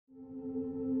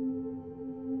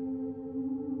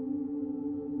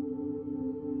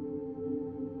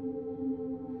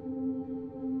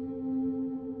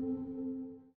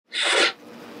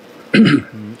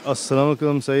As-salamu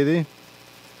alaykum Sayyidi.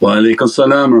 Wa alaykum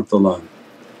salam wa rahmatullah.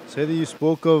 Sayyidi, you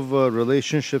spoke of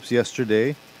relationships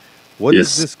yesterday. What is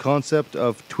Yes. this concept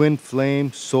of twin flame,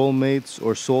 soulmates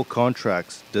or soul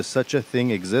contracts? Does such a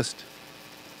thing exist?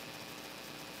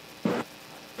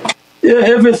 Yeah,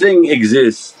 everything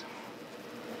exists.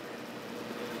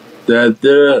 That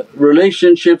there are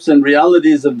relationships and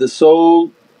realities of the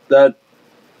soul that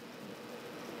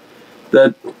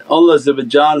Allah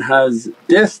has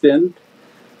destined,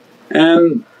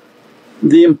 and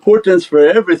the importance for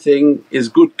everything is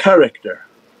good character.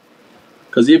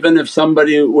 Because even if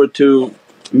somebody were to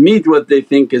meet what they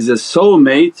think is a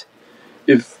soulmate,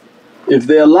 if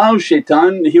they allow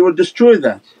shaitan, he will destroy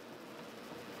that.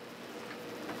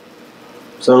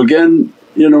 So again,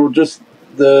 just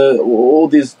all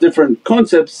these different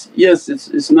concepts, yes,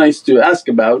 it's nice to ask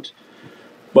about,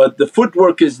 but the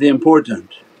footwork is the important.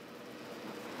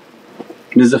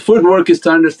 Because the footwork is to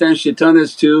understand shaitan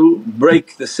is to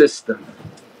break the system,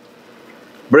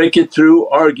 break it through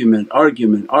argument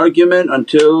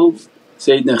until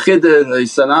Sayyidina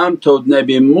Khidr told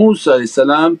Nabi Musa,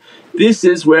 this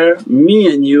is where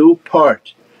me and you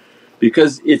part.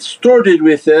 Because it started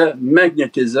with a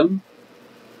magnetism,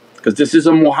 because this is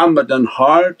a Muhammadan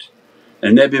heart,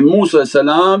 and Nabi Musa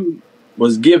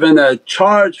was given a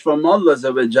charge from Allah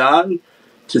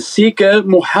to seek a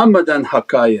Muhammadan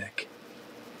haqqaiq.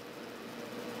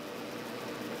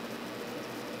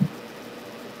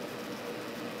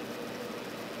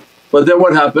 But then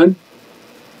what happened?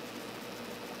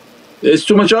 There's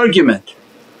too much argument.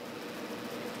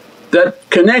 That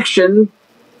connection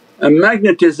and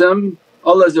magnetism,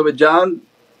 Allah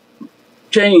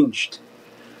changed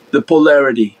the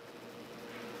polarity.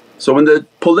 So when the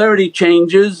polarity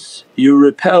changes, you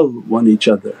repel one each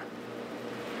other.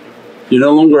 You're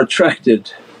no longer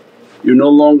attracted, you're no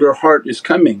longer heart is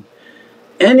coming.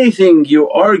 Anything you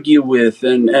argue with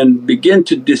and begin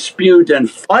to dispute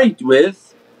and fight with,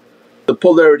 the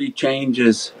polarity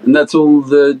changes, and that's all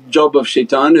the job of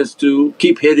shaitan, is to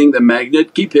keep hitting the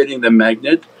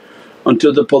magnet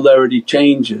until the polarity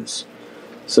changes.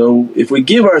 So if we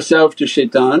give ourselves to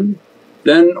shaitan,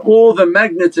 then all the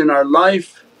magnets in our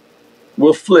life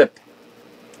will flip.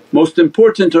 Most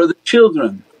important are the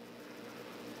children.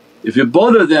 If you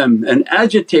bother them and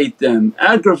agitate them,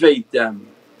 aggravate them,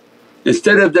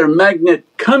 instead of their magnet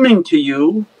coming to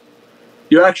you,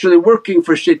 you're actually working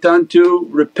for shaitan to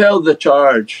repel the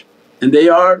charge, and they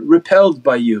are repelled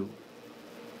by you.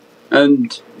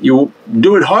 And you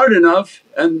do it hard enough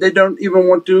and they don't even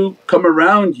want to come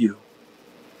around you.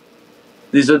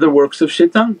 These are the works of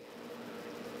shaitan.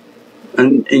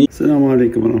 As-salamu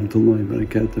alaykum wa rahmatullahi wa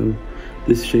barakatuh.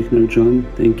 This is Shaykh Nurjan.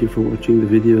 Thank you for watching the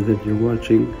video that you're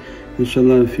watching.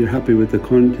 Inshallah, if you're happy with the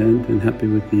content and happy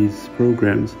with these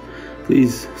programs,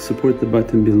 please support the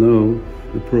button below.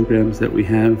 The programs that we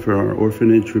have for our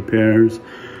orphanage repairs,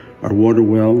 our water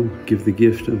well, Give the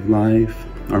Gift of Life,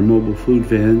 our mobile food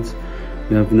vans.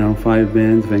 We have now 5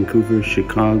 vans: Vancouver,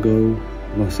 Chicago,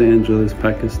 Los Angeles,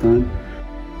 Pakistan.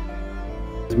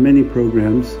 There's many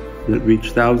programs that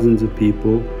reach thousands of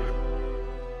people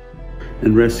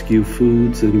and rescue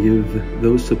foods and give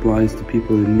those supplies to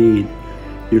people in need.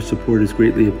 Your support is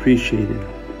greatly appreciated.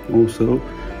 Also,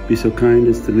 be so kind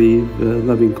as to leave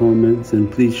loving comments, and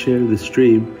please share the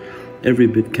stream. Every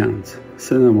bit counts.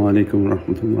 As-salamu alaykum wa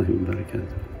rahmatullahi wa barakatuh.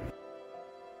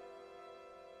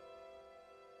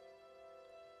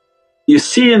 You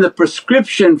see in the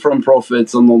prescription from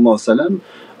Prophet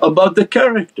about the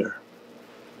character.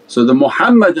 So the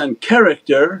Muhammadan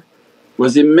character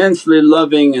was immensely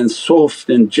loving and soft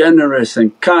and generous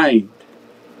and kind.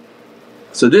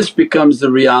 So this becomes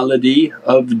the reality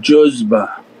of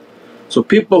juzbah. So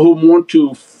people who want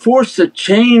to force a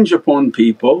change upon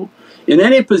people in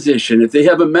any position, if they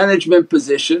have a management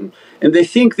position and they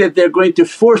think that they're going to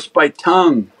force by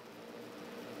tongue,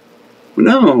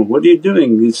 no, what are you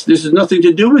doing? This has nothing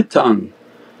to do with tongue.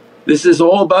 This is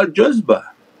all about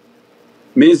juzbah.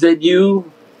 Means that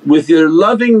you with your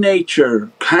loving nature,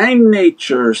 kind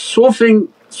nature, soft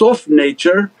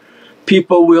nature,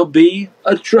 people will be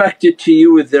attracted to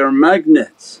you with their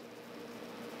magnets.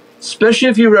 Especially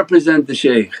if you represent the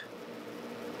shaykh,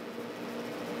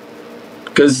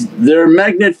 because their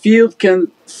magnet field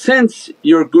can sense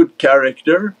your good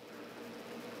character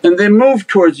and they move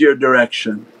towards your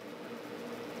direction.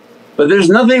 But there's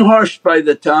nothing harsh by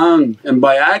the tongue and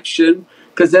by action,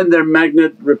 because then their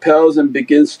magnet repels and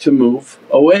begins to move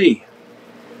away.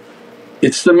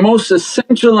 It's the most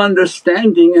essential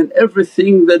understanding in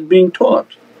everything that's being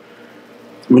taught.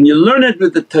 When you learn it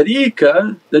with the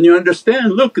tariqah, then you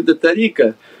understand, look at the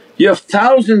tariqah, You have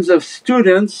thousands of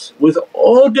students with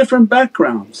all different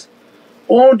backgrounds,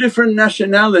 all different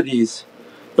nationalities,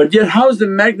 but yet how's the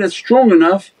magnet strong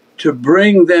enough to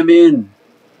bring them in?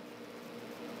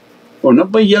 Well,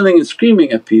 not by yelling and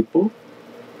screaming at people,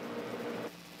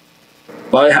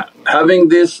 by having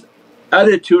this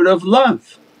attitude of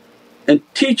love and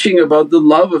teaching about the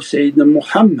love of Sayyidina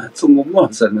Muhammad.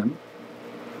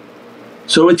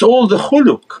 So it's all the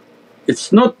khuluq,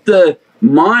 it's not the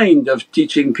mind of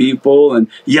teaching people and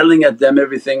yelling at them,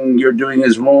 everything you're doing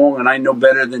is wrong and I know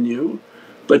better than you,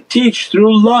 but teach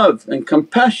through love and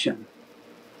compassion.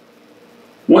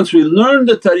 Once we learn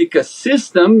the tariqah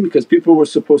system, because people were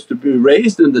supposed to be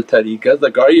raised in the tariqah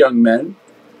like our young men,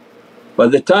 by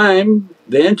the time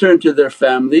they enter into their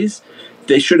families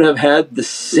they should have had the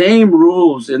same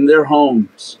rules in their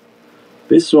homes.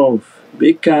 Be soft,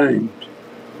 be kind,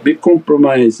 be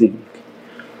compromising,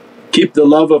 keep the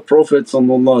love of Prophet, the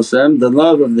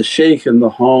love of the shaykh in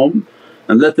the home,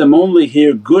 and let them only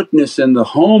hear goodness in the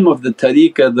home of the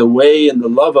tariqah, the way and the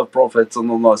love of Prophet.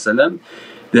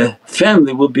 The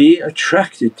family will be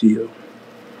attracted to you,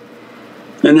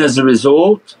 and as a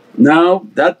result now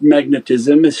that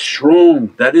magnetism is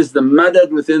strong, that is the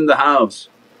madad within the house.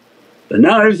 But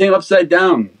now everything upside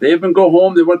down, they even go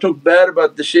home they want to talk bad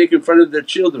about the shaykh in front of their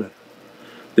children,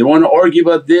 they want to argue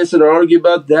about this and argue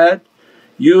about that.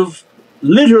 You've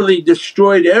literally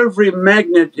destroyed every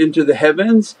magnet into the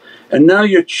heavens, and now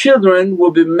your children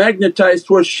will be magnetized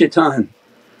towards shaitan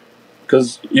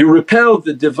because you repelled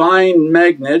the divine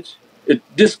magnet, it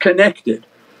disconnected.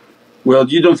 Well,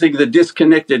 you don't think the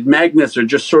disconnected magnets are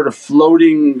just sort of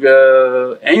floating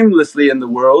aimlessly in the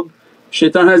world.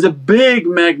 Shaitan has a big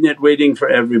magnet waiting for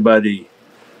everybody.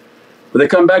 But they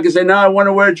come back and say, now I want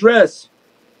to wear a dress,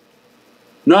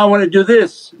 now I want to do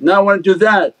this, now I want to do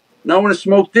that, now I want to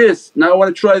smoke this, now I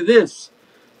want to try this.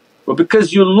 But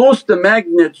because you lost the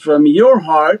magnet from your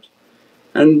heart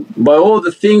and by all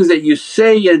the things that you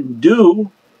say and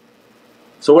do,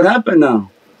 so what happened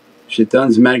now?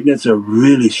 Shaitan's magnets are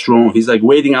really strong, he's like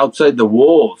waiting outside the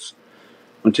walls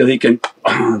until he can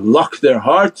lock their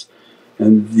hearts,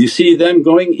 and you see them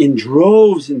going in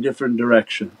droves in different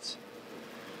directions.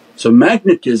 So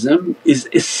magnetism is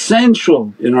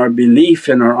essential in our belief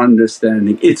and our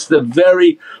understanding, it's the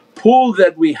very pull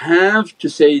that we have to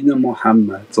Sayyidina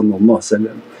Muhammad.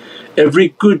 Every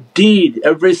good deed,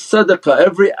 every sadaqah,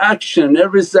 every action,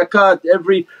 every zakat,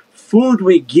 every food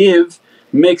we give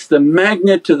makes the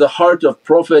magnet to the heart of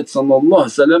Prophet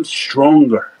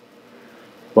stronger.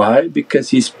 Why? Because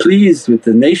he's pleased with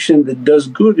the nation that does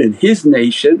good and his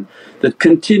nation that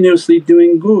continuously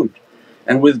doing good.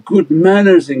 And with good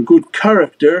manners and good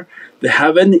character they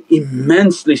have an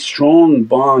immensely strong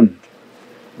bond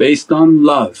based on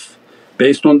love,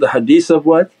 based on the hadith of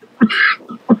what?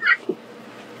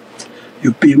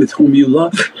 You be with whom you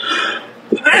love.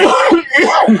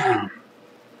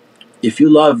 If you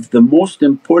love the most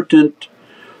important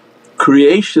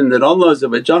creation that Allah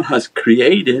has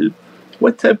created,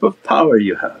 what type of power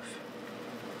you have,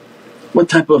 what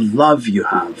type of love you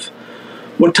have,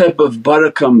 what type of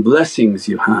barakah and blessings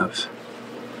you have,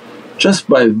 just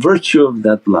by virtue of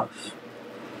that love.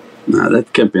 Now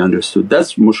that can't be understood,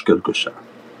 that's mushkil kusha.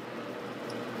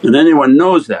 And anyone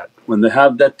knows that when they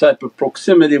have that type of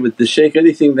proximity with the shaykh,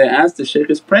 anything they ask the shaykh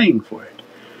is praying for it.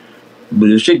 But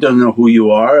the shaykh doesn't know who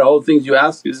you are, all the things you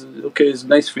ask is okay, it's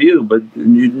nice for you, but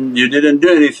you didn't do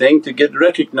anything to get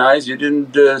recognized, you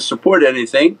didn't support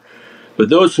anything. But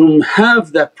those whom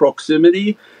have that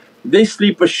proximity, they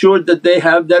sleep assured that they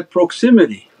have that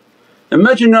proximity.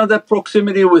 Imagine now that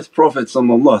proximity with Prophet.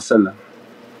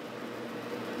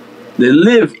 They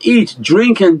live, eat,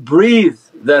 drink and breathe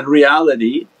that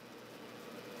reality.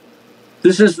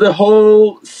 This is the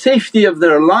whole safety of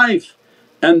their life,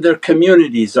 and their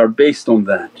communities are based on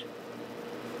that.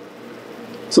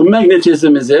 So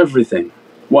magnetism is everything.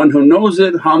 One who knows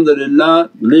it,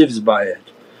 alhamdulillah, lives by it.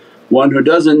 One who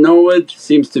doesn't know it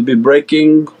seems to be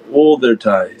breaking all their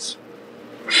ties.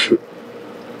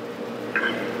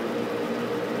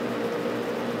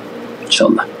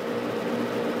 InshaAllah.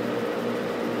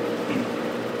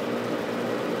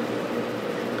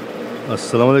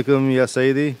 As-salamu alaykum ya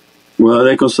Sayyidi. Wa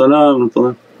alaykum as-salam wa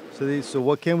rahmatullah. Sayyidi, so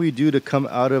what can we do to come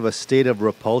out of a state of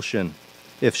repulsion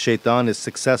if shaitan is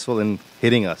successful in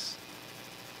hitting us?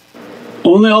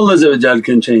 Only Allah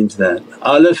can change that.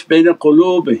 Alif bayna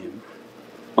qulubihim.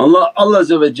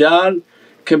 Allah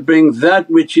can bring that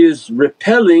which is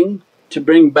repelling to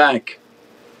bring back,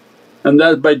 and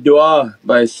that by du'a,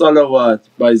 by salawat,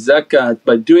 by zakat,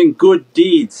 by doing good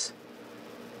deeds.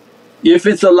 If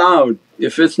it's allowed,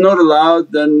 if it's not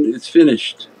allowed then it's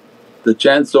finished. the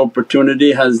chance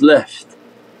opportunity has left.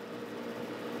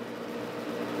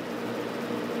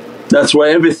 That's why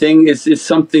everything is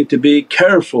something to be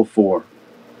careful for.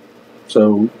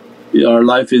 So our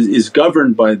life is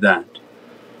governed by that,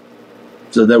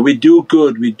 so that we do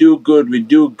good, we do good, we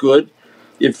do good.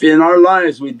 If in our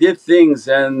lives we did things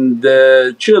and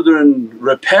the children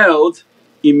repelled,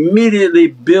 immediately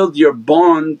build your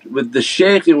bond with the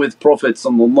shaykh and with Prophet,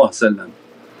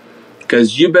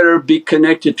 because you better be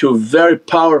connected to a very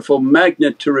powerful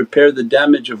magnet to repair the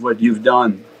damage of what you've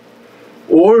done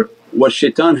or what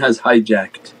shaitan has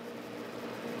hijacked.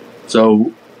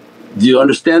 So do you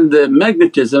understand the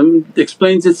magnetism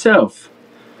explains itself.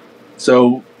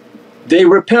 So they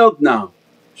repelled now,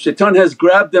 shaitan has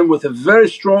grabbed them with a very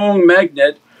strong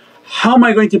magnet. How am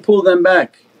I going to pull them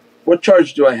back? What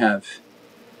charge do I have?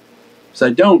 So I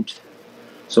don't.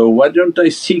 So why don't I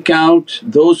seek out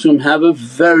those whom have a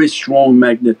very strong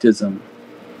magnetism,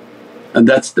 and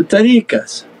that's the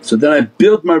tariqas. So then I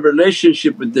build my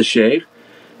relationship with the shaykh,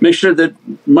 make sure that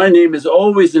my name is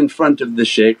always in front of the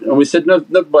shaykh. And we said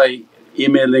not by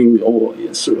emailing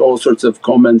all sorts of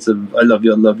comments of, I love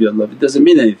you, I love you, I love you, it doesn't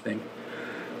mean anything.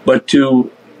 But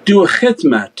to do a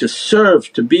khidmah, to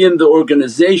serve, to be in the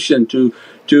organization, to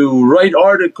write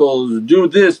articles, do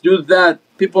this, do that.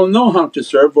 People know how to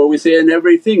serve, what we say in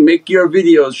everything, make your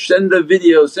videos, send the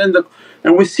videos, send the…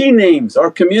 and we see names,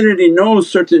 our community knows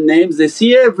certain names, they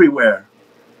see everywhere.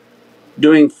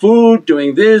 Doing food,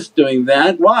 doing this, doing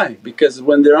that. Why? Because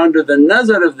when they're under the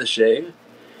nazar of the shaykh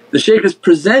is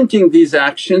presenting these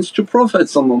actions to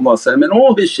Prophet and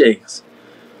all his shaykhs,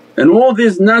 and all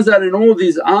these nazar and all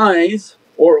these eyes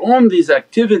are on these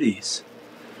activities.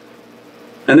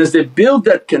 And as they build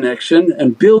that connection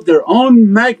and build their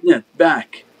own magnet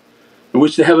back, in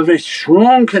which they have a very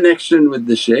strong connection with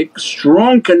the shaykh,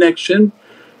 strong connection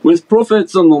with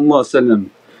Prophet,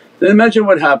 then imagine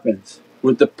what happens.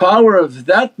 With the power of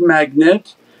that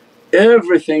magnet,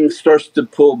 everything starts to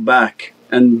pull back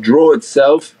and draw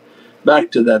itself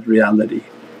back to that reality.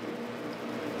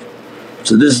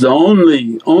 So this is the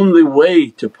only way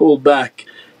to pull back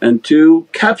and to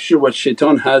capture what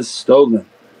shaitan has stolen.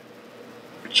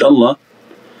 InshaAllah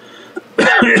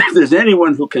if there's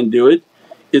anyone who can do it,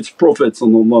 it's Prophet.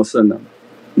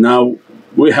 Now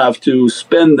we have to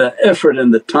spend the effort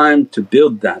and the time to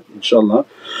build that inshaAllah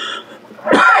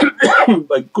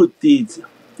by good deeds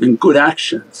and good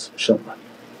actions inshaAllah.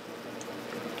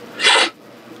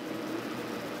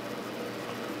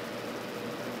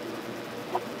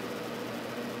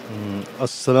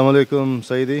 As-salamu alaykum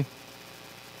Sayyidi.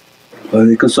 Wa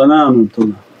alaykum salam wa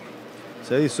rahmatullah.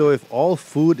 Sayyidi, so if all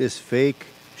food is fake,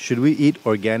 should we eat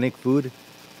organic food?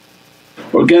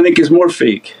 Organic is more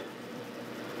fake.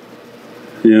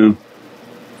 Yeah.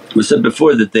 We said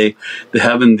before that they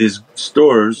have in these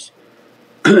stores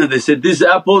they said, "This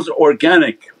apple's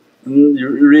organic." And you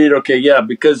read, okay, yeah,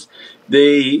 because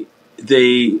they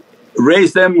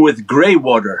raise them with grey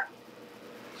water.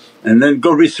 And then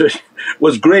go research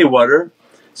what's grey water.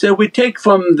 So we take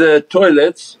from the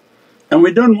toilets and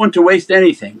we don't want to waste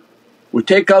anything. We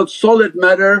take out solid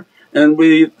matter and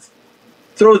we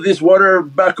throw this water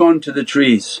back onto the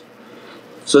trees,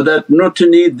 so that not to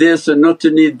need this and not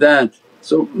to need that.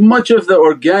 So much of the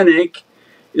organic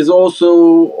is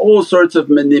also all sorts of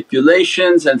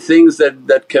manipulations and things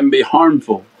that can be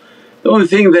harmful. The only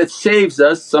thing that saves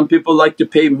us, some people like to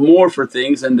pay more for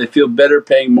things and they feel better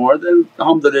paying more, then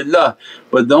alhamdulillah.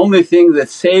 But the only thing that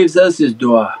saves us is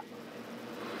du'a,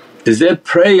 is that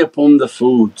pray upon the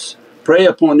foods, pray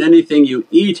upon anything you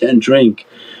eat and drink.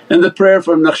 And the prayer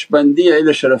from Naqshbandiya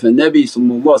ila Sharaf al-Nabi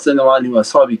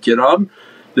kiram,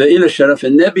 the ila Sharaf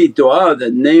al-Nabi du'a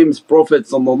that names Prophet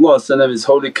his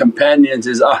holy companions,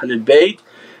 his Ahlul Bayt,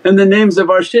 and the names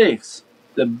of our shaykhs.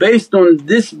 That based on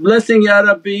this blessing, Ya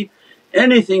Rabbi,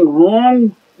 anything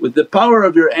wrong with the power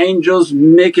of your angels,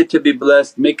 make it to be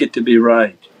blessed, make it to be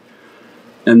right.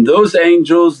 And those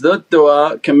angels, that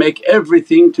du'a can make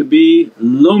everything to be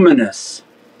luminous.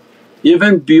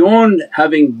 Even beyond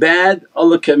having bad,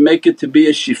 Allah can make it to be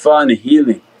a shifa and a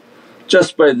healing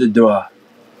just by the du'a.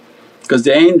 Because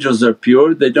the angels are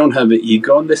pure, they don't have an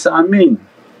ego and they say, Ameen.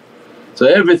 So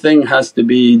everything has to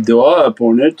be du'a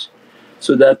upon it,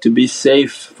 so that to be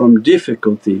safe from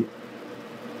difficulty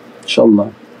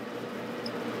inshaAllah.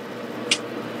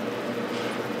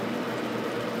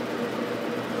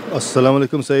 As-salamu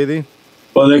alaykum Sayyidi.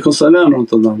 Wa alaykum salam wa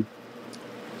rahmatullah.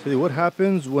 Sayyidi, what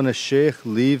happens when a shaykh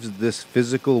leaves this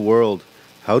physical world?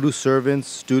 How do servants,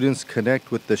 students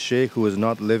connect with the shaykh who is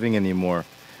not living anymore,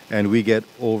 and we get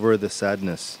over the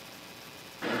sadness?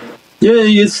 Yeah,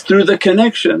 it's through the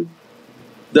connection,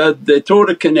 that they taught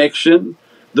a connection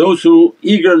Those who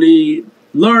eagerly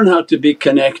learn how to be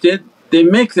connected, they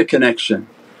make the connection.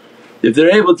 If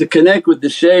they're able to connect with the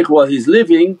shaykh while he's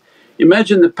living,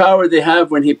 imagine the power they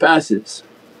have when he passes.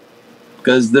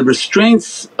 Because the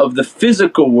restraints of the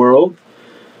physical world,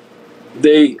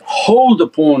 they hold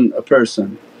upon a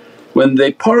person. When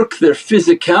they park their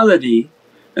physicality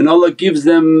and Allah gives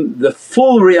them the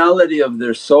full reality of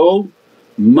their soul,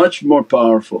 much more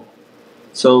powerful.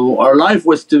 So our life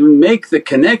was to make the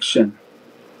connection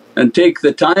and take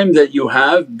the time that you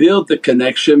have, build the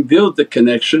connection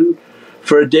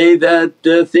for a day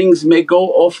that things may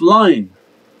go offline.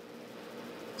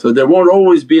 So there won't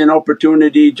always be an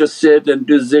opportunity just sit and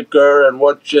do zikr and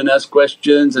watch and ask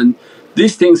questions, and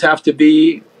these things have to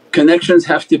be, connections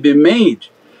have to be made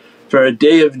for a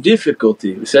day of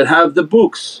difficulty. We said, have the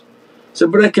books. So,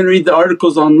 but I can read the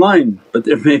articles online, but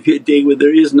there may be a day where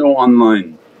there is no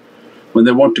online. When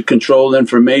they want to control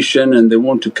information and they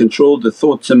want to control the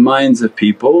thoughts and minds of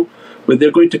people, where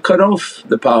they're going to cut off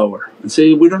the power and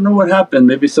say, we don't know what happened,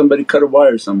 maybe somebody cut a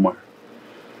wire somewhere.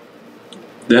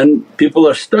 Then people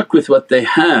are stuck with what they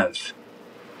have.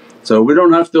 So we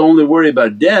don't have to only worry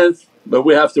about death, but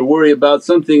we have to worry about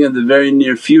something in the very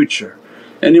near future.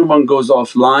 Anyone goes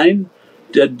offline,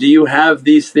 do you have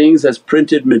these things as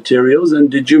printed materials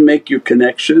and did you make your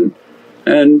connection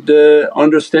and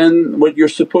understand what you're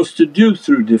supposed to do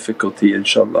through difficulty,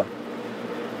 inshaAllah.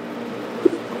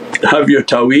 Have your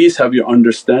taweez, have your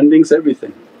understandings,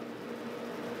 everything.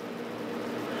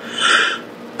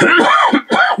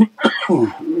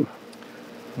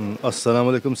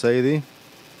 As-salamu alaykum Sayyidi.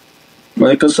 Wa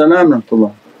alaykum as-salam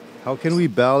rahmatullah. How can we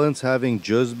balance having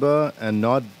juzba and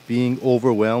not being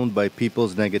overwhelmed by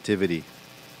people's negativity?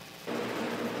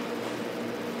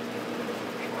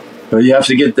 Well, you have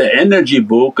to get the energy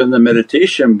book and the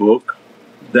meditation book,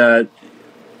 that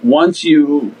once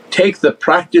you take the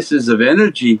practices of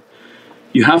energy,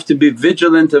 you have to be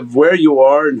vigilant of where you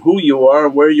are and who you are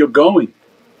and where you're going.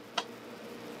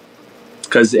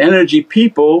 Because energy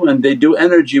people, and they do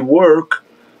energy work,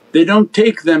 they don't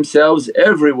take themselves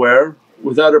everywhere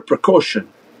without a precaution.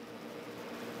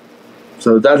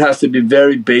 So that has to be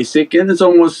very basic and it's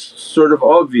almost sort of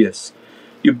obvious.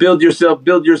 You build yourself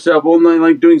all night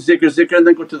like doing zikr and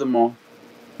then go to the mall.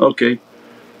 Okay,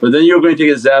 but then you're going to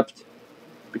get zapped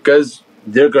because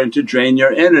they're going to drain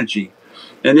your energy.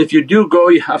 And if you do go,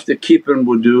 you have to keep in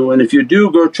wudu, and if you do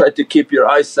go, try to keep your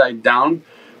eyesight down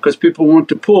because people want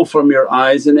to pull from your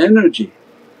eyes and energy.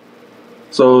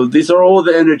 So these are all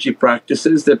the energy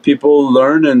practices that people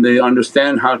learn and they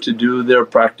understand how to do their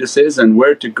practices and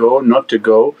where to go, not to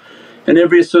go. And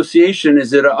every association,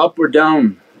 is it a up or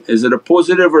down? Is it a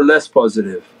positive or less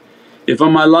positive? If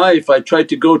in my life I try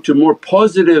to go to more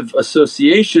positive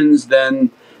associations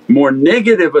than more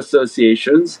negative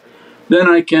associations, then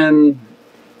I can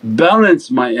balance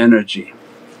my energy.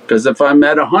 Because if I'm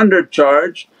at 100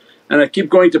 charge and I keep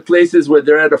going to places where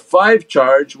they're at a 5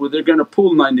 charge, well they're going to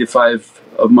pull 95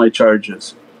 of my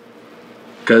charges.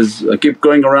 Because I keep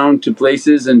going around to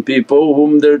places and people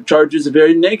whom their charge is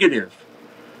very negative,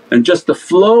 and just the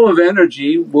flow of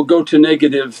energy will go to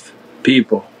negative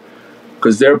people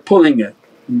because they're pulling it.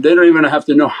 They don't even have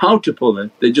to know how to pull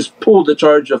it, they just pull the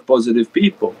charge of positive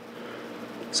people.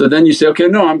 So then you say, okay,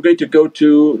 no, I'm going to go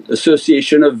to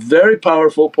association of very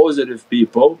powerful positive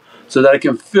people so that I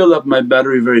can fill up my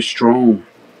battery very strong.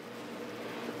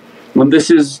 And this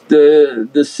is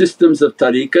the systems of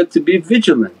tariqah, to be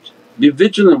vigilant. Be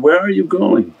vigilant, where are you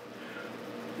going?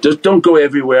 Just don't go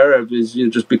everywhere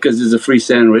just because it's a free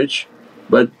sandwich,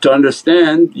 but to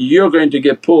understand you're going to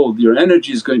get pulled, your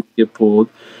energy is going to get pulled.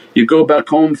 You go back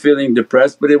home feeling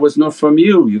depressed but it was not from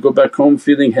you, you go back home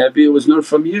feeling heavy, it was not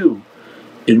from you.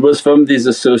 It was from these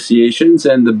associations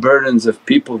and the burdens of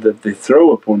people that they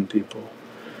throw upon people.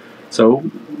 So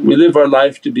we live our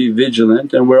life to be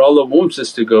vigilant, and where Allah wants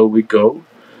us to go we go,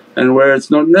 and where it's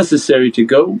not necessary to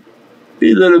go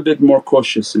be a little bit more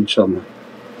cautious, inshaAllah.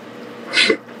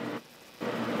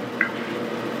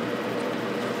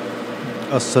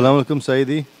 As-salamu alaykum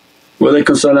Sayyidi. Wa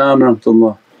alaykum as-salam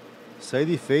rahmatullah.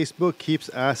 Sayyidi, Facebook keeps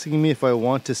asking me if I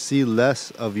want to see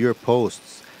less of your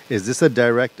posts. Is this a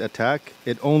direct attack?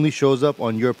 It only shows up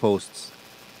on your posts.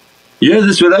 Yeah,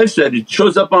 that's what I said, it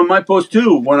shows up on my post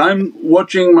too. When I'm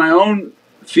watching my own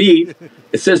feed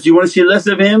it says, do you want to see less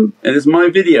of him? And it's my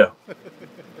video.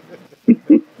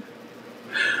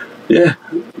 Yeah,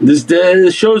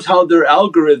 this shows how their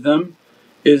algorithm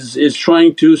is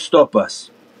trying to stop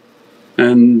us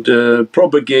and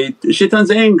propagate. Shaitan's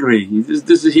angry,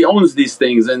 he owns these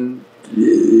things and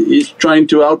he's trying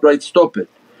to outright stop it.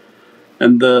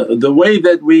 And the way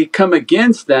that we come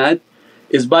against that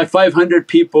is by 500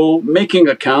 people making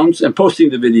accounts and posting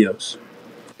the videos,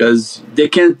 because they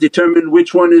can't determine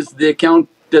which one is the account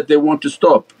that they want to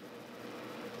stop.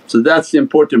 So that's the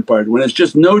important part. When it's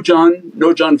just no John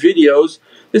videos,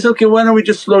 it's okay, why don't we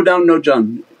just slow down no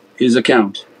John, his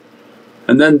account,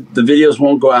 and then the videos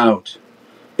won't go out.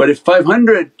 But if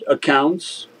 500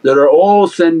 accounts that are all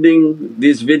sending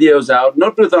these videos out,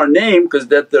 not with our name because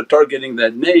that they're targeting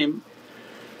that name,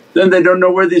 then they don't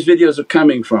know where these videos are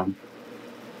coming from,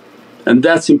 and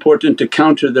that's important to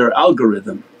counter their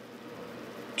algorithm.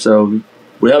 So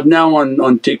we have now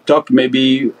on TikTok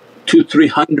maybe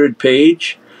 200-300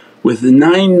 page with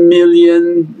 9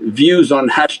 million views on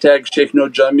hashtag Shaykh No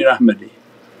Jami Ahmadi.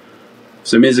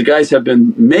 So it means the guys have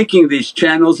been making these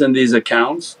channels and these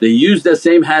accounts, they use the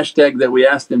same hashtag that we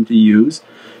asked them to use,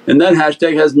 and that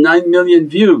hashtag has 9 million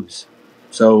views.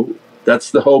 So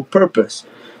that's the whole purpose.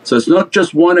 So it's not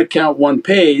just one account, one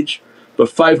page, but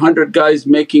 500 guys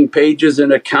making pages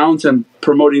and accounts and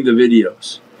promoting the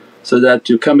videos, so that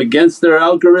to come against their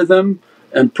algorithm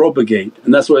and propagate.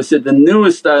 And that's why I said the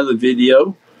newest style of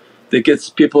video that gets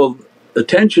people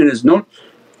attention is not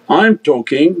I'm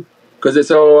talking because they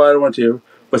say, oh I don't want to hear,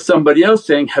 but somebody else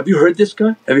saying, have you heard this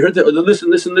guy? Have you heard that?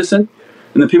 Listen.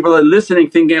 And the people are listening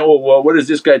thinking, oh well what is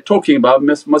this guy talking about,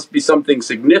 must be something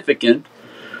significant.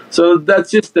 So that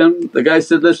system, the guy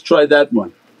said, let's try that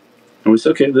one. And we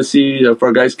said, okay, let's see if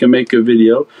our guys can make a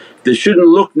video. They shouldn't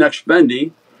look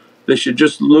Naqshbandi, they should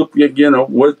just look like,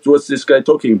 what's this guy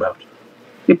talking about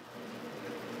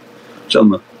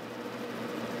inshaAllah.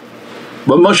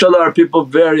 But mashaAllah our people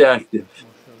very active,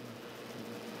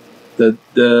 the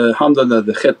alhamdulillah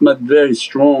the khidmat very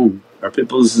strong, our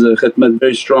people's khidmat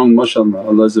very strong mashaAllah.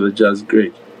 Allah is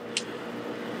great.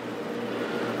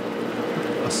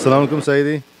 As-salamu alaykum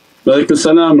Sayyidi. Wa alaikum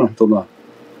salam wa rahmatullah.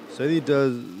 Sayyidi,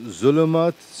 does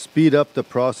zulumat speed up the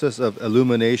process of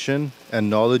illumination and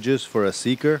knowledges for a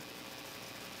seeker?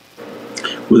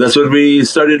 Well that's what we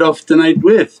started off tonight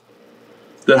with,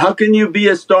 that how can you be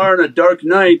a star in a dark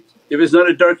night if it's not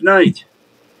a dark night?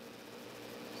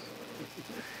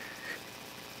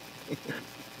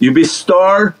 You be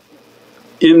star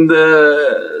in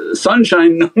the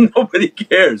sunshine, nobody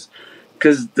cares,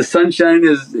 because the sunshine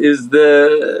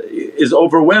is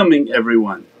overwhelming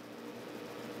everyone,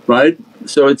 right?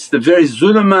 So it's the very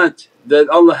zulumat that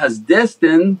Allah has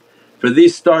destined for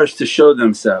these stars to show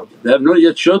themselves. They have not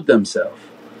yet showed themselves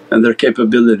and their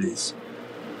capabilities.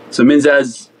 So it means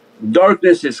as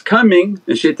darkness is coming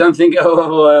and shaitan thinking,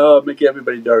 oh making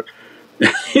everybody dark,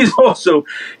 he's also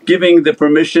giving the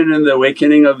permission and the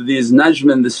awakening of these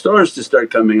najm and the stars to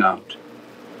start coming out.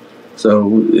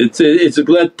 So it's a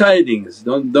glad tidings.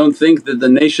 Don't think that the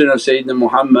nation of Sayyidina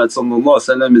Muhammad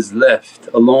is left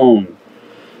alone,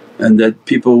 and that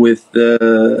people with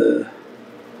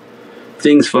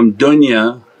things from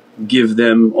dunya give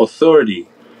them authority.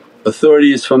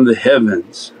 Authority is from the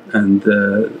heavens, and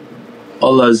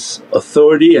Allah's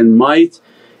authority and might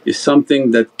is something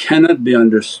that cannot be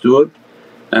understood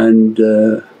and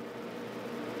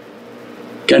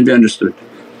can't be understood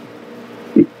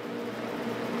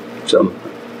inshaAllah.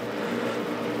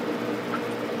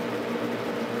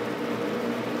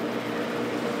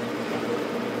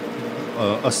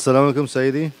 As-salamu alaykum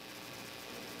Sayyidi.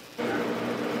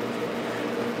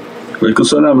 Wa alaikum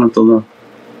salam wa rahmatullah.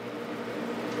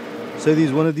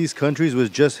 Sayyidi, one of these countries was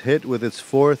just hit with its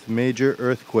 4th major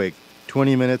earthquake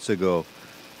 20 minutes ago.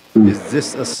 Is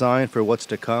this a sign for what's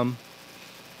to come?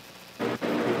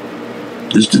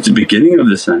 This is the beginning of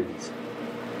the signs.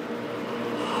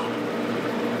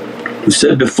 We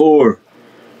said before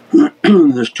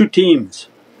there's 2 teams.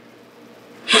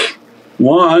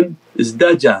 One is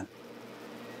Dajjal,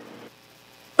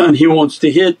 and he wants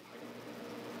to hit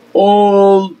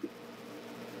all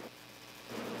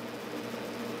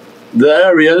the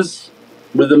areas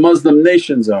where the Muslim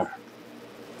nations are.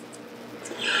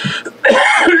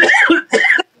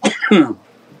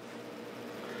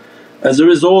 As a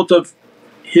result of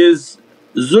his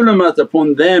zulumat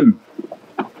upon them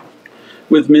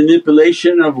with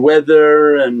manipulation of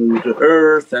weather and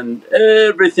earth and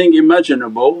everything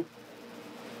imaginable,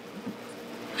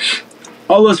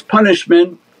 Allah's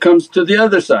punishment comes to the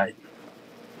other side.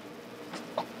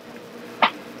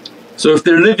 So if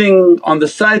they're living on the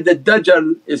side that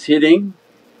Dajjal is hitting,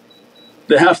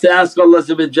 they have to ask Allah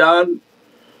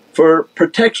for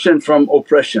protection from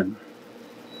oppression,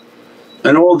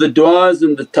 and all the du'as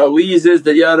and the ta'weezes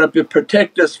that, Ya Rabbi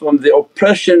protect us from the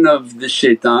oppression of the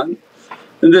shaitan.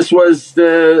 And this was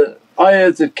the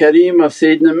ayat al-kareem of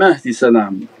Sayyidina Mahdi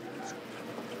salam.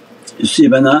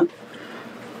 yuseebana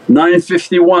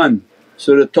 951,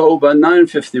 Surah Tuwbah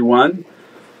 951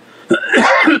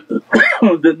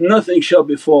 that nothing shall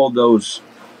befall those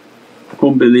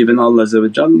whom believe in Allah,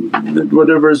 that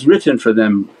whatever is written for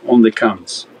them only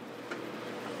comes.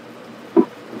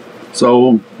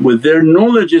 So with their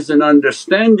knowledges and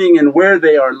understanding and where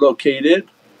they are located,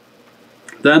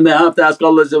 then they have to ask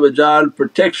Allah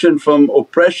protection from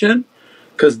oppression,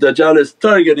 because Dajjal is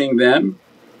targeting them.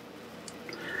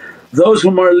 Those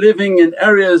whom are living in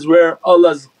areas where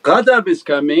Allah's Gadhab is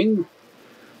coming,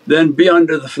 then be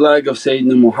under the flag of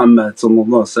Sayyidina Muhammad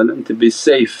to be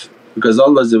safe, because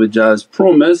Allah has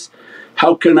promised,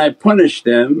 how can I punish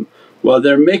them while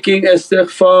they're making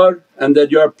istighfar and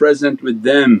that you are present with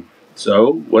them.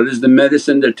 So what is the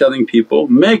medicine they're telling people?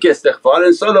 Make istighfar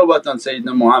and salawat on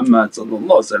Sayyidina Muhammad.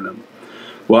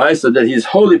 Why? So that His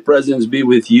holy presence be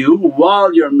with you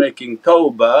while you're making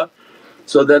tawbah,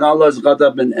 so that Allah's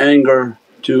ghadab and anger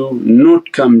to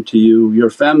not come to you, your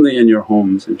family and your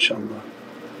homes, inshaAllah.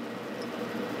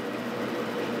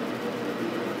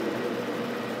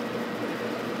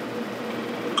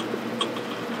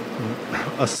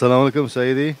 As-salamu alaykum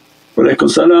Sayyidi. Walaikum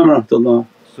salam wa rahmatullah.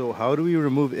 So how do we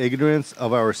remove ignorance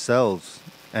of ourselves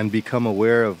and become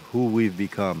aware of who we've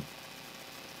become?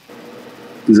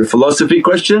 Is it a philosophy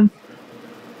question?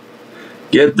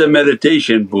 Get the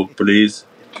meditation book please.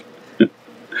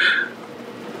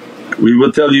 We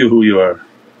will tell you who you are.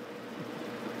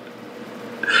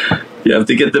 You have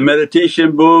to get the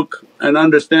meditation book and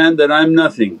understand that I'm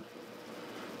nothing,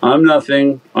 I'm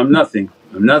nothing, I'm nothing,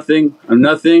 I'm nothing, I'm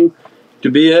nothing, to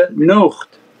be a nukht.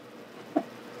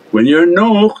 When you're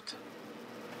nukht,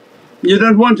 you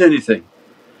don't want anything,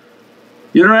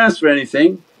 you don't ask for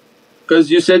anything because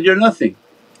you said you're nothing.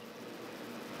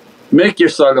 Make your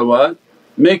salawat,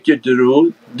 make your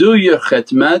durood, do your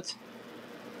khatmat,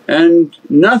 and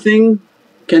nothing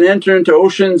can enter into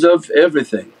oceans of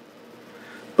everything.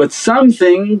 But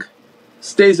something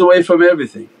stays away from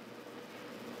everything.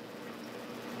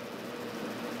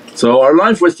 So our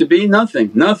life was to be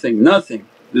nothing, nothing, nothing.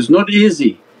 It's not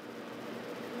easy.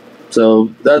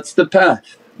 So that's the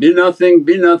path, be nothing,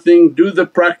 do the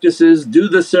practices, do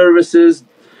the services,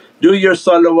 do your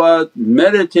salawat,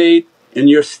 meditate in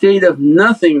your state of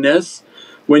nothingness.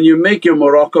 When you make your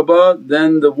muraqabah,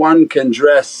 then the one can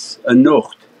dress a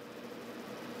nukht.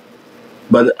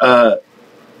 But a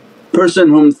person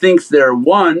whom thinks they're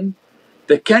one,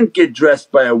 they can't get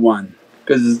dressed by a one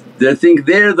because they think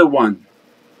they're the one.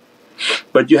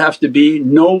 But you have to be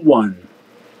no one.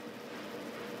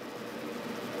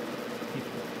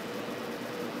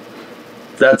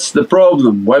 That's the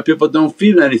problem, why people don't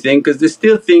feel anything, because they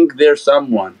still think they're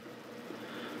someone.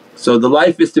 So the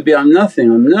life is to be, I'm nothing,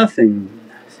 I'm nothing,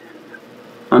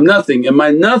 I'm nothing. In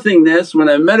my nothingness when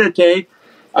I meditate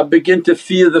I begin to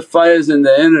feel the fires and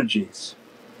the energies.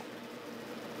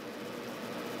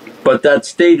 But that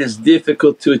state is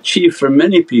difficult to achieve for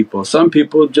many people. Some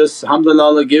people just alhamdulillah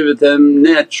Allah give it them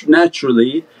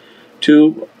naturally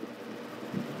to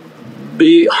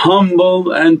be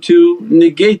humble and to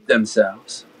negate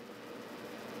themselves,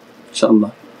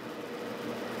 inshaAllah.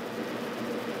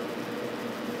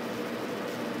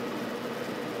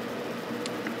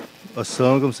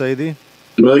 As-salamu alaykum Sayyidi.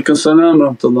 Walaikum salam wa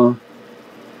rahmatullah.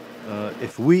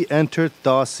 If we enter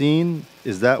Tasin,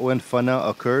 is that when fana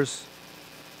occurs?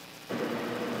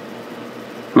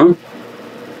 Huh?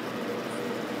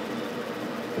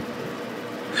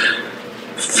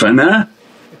 Fana?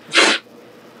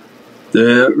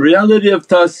 The reality of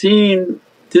Tasin,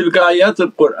 tilka ayat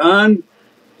al-Qur'an,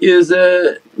 is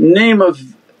a name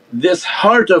of this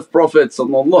heart of Prophet,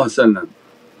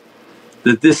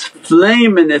 that this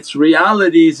flame in its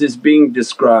realities is being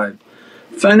described.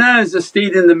 Fana is a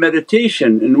state in the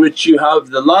meditation in which you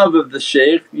have the love of the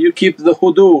shaykh, you keep the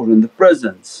hudur and the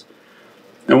presence.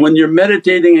 And when you're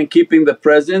meditating and keeping the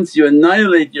presence, you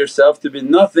annihilate yourself to be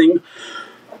nothing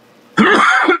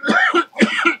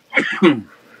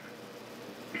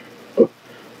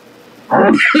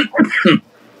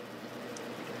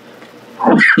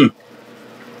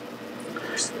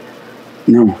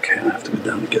No, okay, I have to go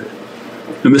down and get it.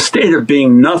 In the state of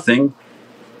being nothing,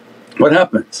 what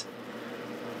happens?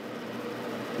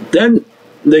 Then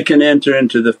they can enter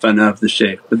into the fana of the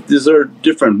shaykh, but these are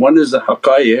different. One is a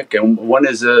haqqaiq and one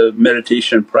is a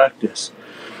meditation practice.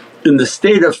 In the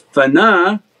state of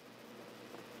fana,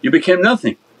 you became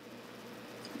nothing,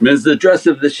 means the dress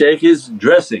of the shaykh is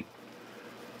dressing.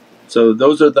 So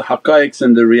those are the haqqaiqs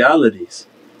and the realities,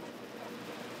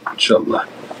 inshaAllah.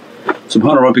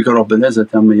 Subhana rabbika rabbil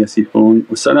izzati amma yasifoon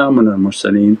wa salaamun ala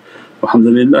al-mursaleen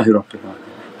walhamdulillahi rabbil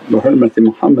alameen. Bi hurmati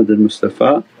Muhammad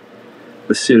al-Mustafa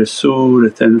wa sir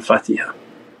Surah al-Fatiha.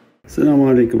 As-salamu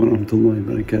alaykum wa rahmatullahi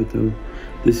wa barakatuh.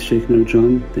 This is Shaykh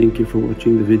John. Thank you for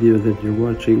watching the video that you're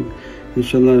watching.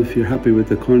 Inshallah, if you're happy with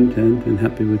the content and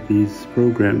happy with these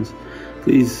programs,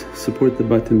 please support the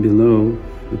button below,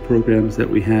 the programs that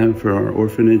we have for our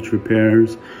orphanage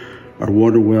repairs, our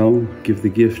water well, Give the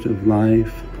Gift of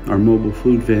Life, our mobile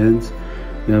food vans.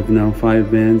 We have now 5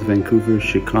 vans: Vancouver,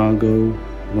 Chicago,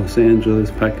 Los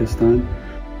Angeles, Pakistan.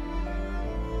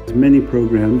 There's many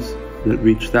programs that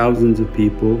reach thousands of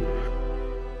people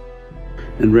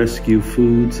and rescue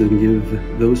foods and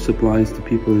give those supplies to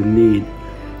people in need.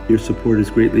 Your support is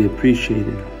greatly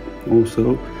appreciated.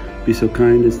 Also, be so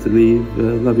kind as to leave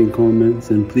loving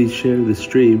comments and please share the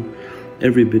stream.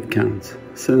 Every bit counts.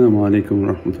 Assalamu alaikum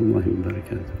wa rahmatullahi wa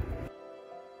barakatuh.